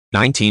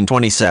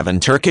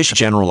1927 Turkish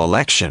general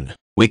election,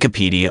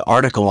 Wikipedia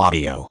article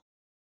audio.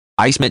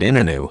 İsmet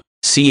İnönü,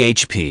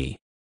 CHP.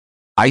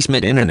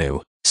 İsmet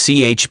İnönü,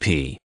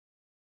 CHP.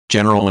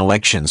 General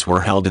elections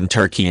were held in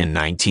Turkey in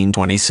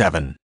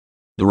 1927.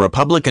 The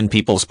Republican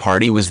People's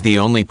Party was the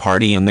only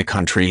party in the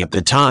country at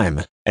the time,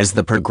 as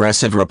the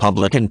Progressive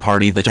Republican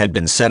Party that had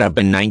been set up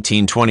in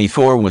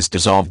 1924 was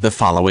dissolved the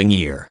following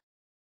year.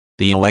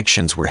 The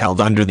elections were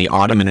held under the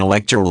Ottoman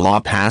electoral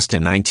law passed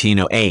in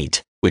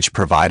 1908, which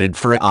provided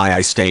for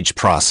a stage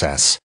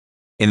process.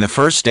 In the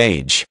first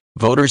stage,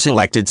 voters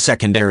elected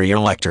secondary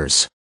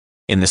electors.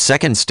 In the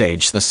second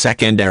stage, the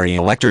secondary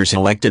electors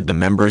elected the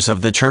members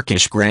of the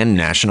Turkish Grand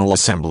National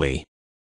Assembly.